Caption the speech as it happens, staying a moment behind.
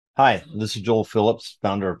Hi, this is Joel Phillips,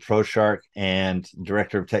 founder of Proshark and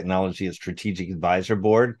director of technology at Strategic Advisor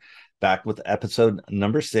Board, back with episode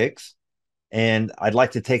number 6. And I'd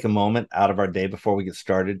like to take a moment out of our day before we get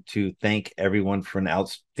started to thank everyone for an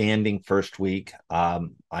outstanding first week.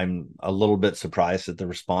 I'm a little bit surprised at the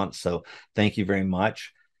response, so thank you very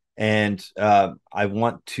much. And I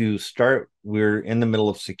want to start. We're in the middle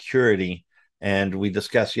of security, and we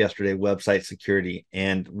discussed yesterday website security,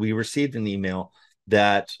 and we received an email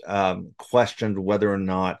that questioned whether or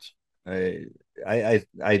not I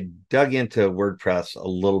dug into WordPress a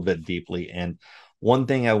little bit deeply, and one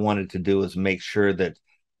thing I wanted to do is make sure that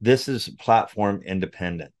this is platform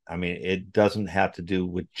independent. I mean, it doesn't have to do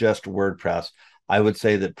with just WordPress. I would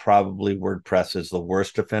say that probably WordPress is the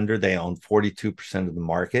worst offender. They own 42% of the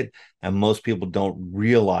market, and most people don't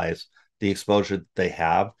realize the exposure that they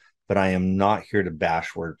have. But I am not here to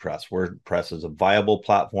bash WordPress. WordPress is a viable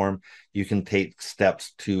platform. You can take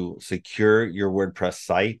steps to secure your WordPress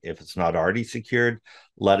site if it's not already secured.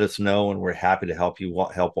 Let us know, and we're happy to help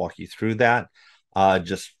walk you through that.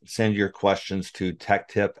 Just send your questions to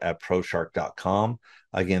techtip@proshark.com.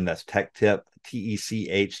 Again, that's techtip,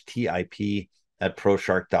 TECHTIP at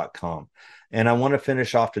proshark.com. And I want to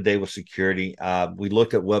finish off today with security. We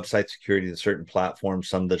looked at website security to certain platforms,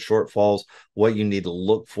 some of the shortfalls, what you need to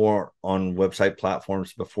look for on website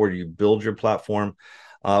platforms before you build your platform.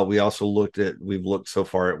 We've looked so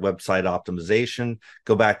far at website optimization.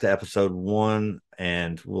 Go back to episode 1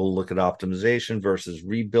 and we'll look at optimization versus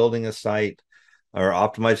rebuilding a site, or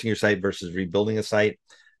optimizing your site versus rebuilding a site.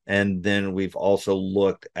 And then we've also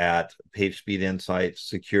looked at page speed insights,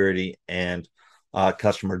 security, and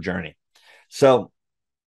customer journey. So,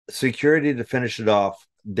 security, to finish it off,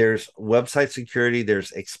 there's website security,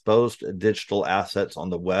 there's exposed digital assets on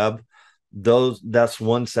the web. That's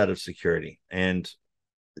one set of security. And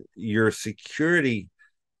your security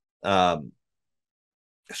um,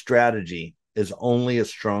 strategy is only as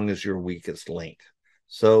strong as your weakest link.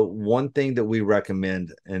 So one thing that we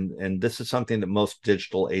recommend, and this is something that most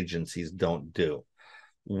digital agencies don't do.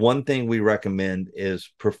 One thing we recommend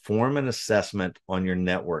is perform an assessment on your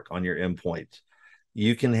network, on your endpoints.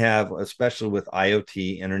 You can have, especially with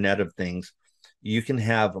IoT, Internet of Things, you can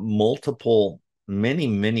have many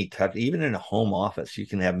touch, even in a home office, you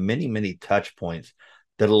can have many touch points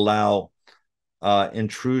that allow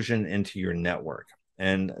intrusion into your network.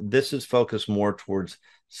 And this is focused more towards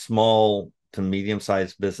small to medium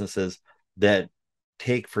sized businesses that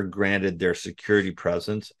take for granted their security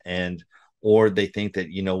presence, and or they think that,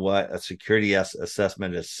 you know what, a security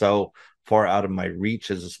assessment is so far out of my reach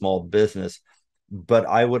as a small business. But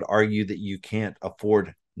I would argue that you can't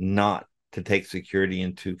afford not to take security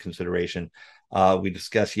into consideration. We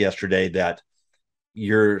discussed yesterday that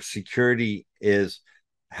your security is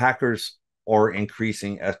hackers are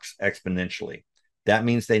increasing exponentially. That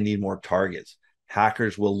means they need more targets.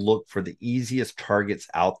 Hackers will look for the easiest targets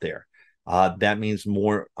out there. That means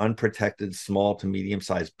more unprotected small to medium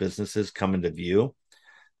sized businesses come into view.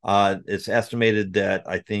 It's estimated that,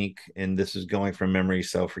 I think, and this is going from memory,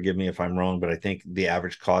 so forgive me if I'm wrong, but I think the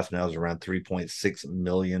average cost now is around $3.6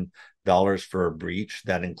 million for a breach.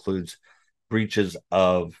 That includes breaches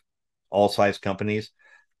of all size companies.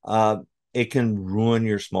 Uh, it can ruin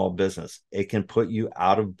your small business. It can put you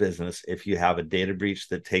out of business if you have a data breach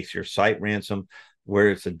that takes your site ransom,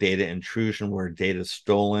 where it's a data intrusion, where data is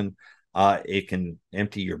stolen. It can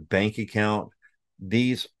empty your bank account.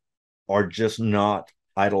 These are just not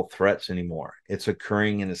idle threats anymore. It's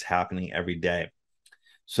occurring and it's happening every day.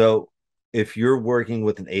 So if you're working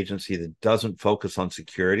with an agency that doesn't focus on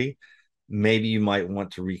security, maybe you might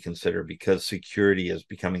want to reconsider, because security is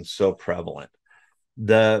becoming so prevalent.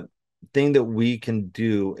 The thing that we can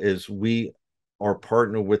do is we are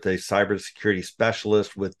partnered with a cybersecurity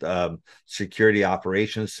specialist, with security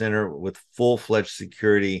operations center, with full-fledged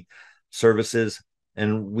security services,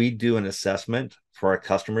 and we do an assessment for our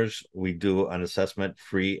customers. We do an assessment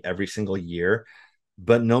free every single year,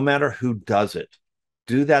 but no matter who does it,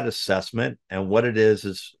 do that assessment. And what it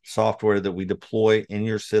is software that we deploy in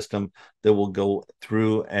your system that will go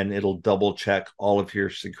through and it'll double check all of your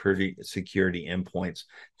security endpoints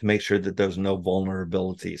to make sure that there's no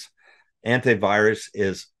vulnerabilities. Antivirus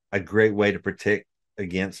is a great way to protect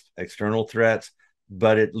against external threats,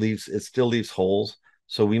 but it still leaves holes.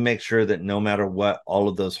 So we make sure that no matter what, all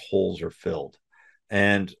of those holes are filled.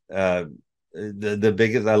 And the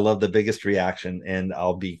biggest, I love the biggest reaction, and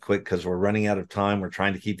I'll be quick because we're running out of time. We're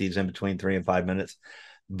trying to keep these in between 3 and 5 minutes.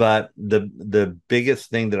 But the biggest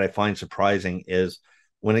thing that I find surprising is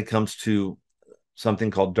when it comes to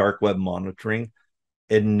something called dark web monitoring.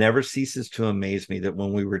 It never ceases to amaze me that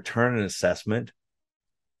when we return an assessment,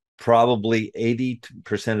 probably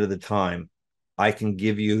 80% of the time, I can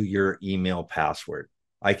give you your email password.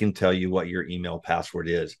 I can tell you what your email password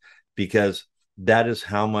is because that is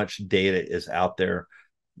how much data is out there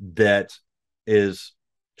that is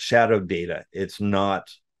shadow data. It's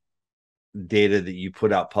not data that you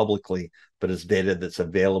put out publicly, but it's data that's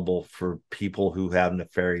available for people who have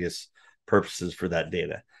nefarious purposes for that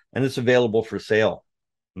data. And it's available for sale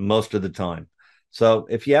most of the time. So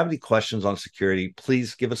if you have any questions on security,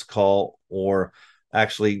 please give us a call or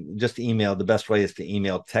actually just email. The best way is to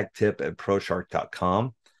email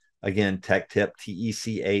techtip@proshark.com. Again, techtip,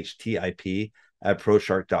 TECHTIP at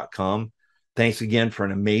proshark.com. Thanks again for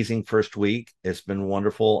an amazing first week. It's been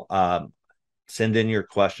wonderful. Send in your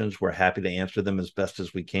questions. We're happy to answer them as best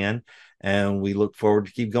as we can. And we look forward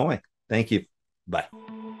to keep going. Thank you. Bye.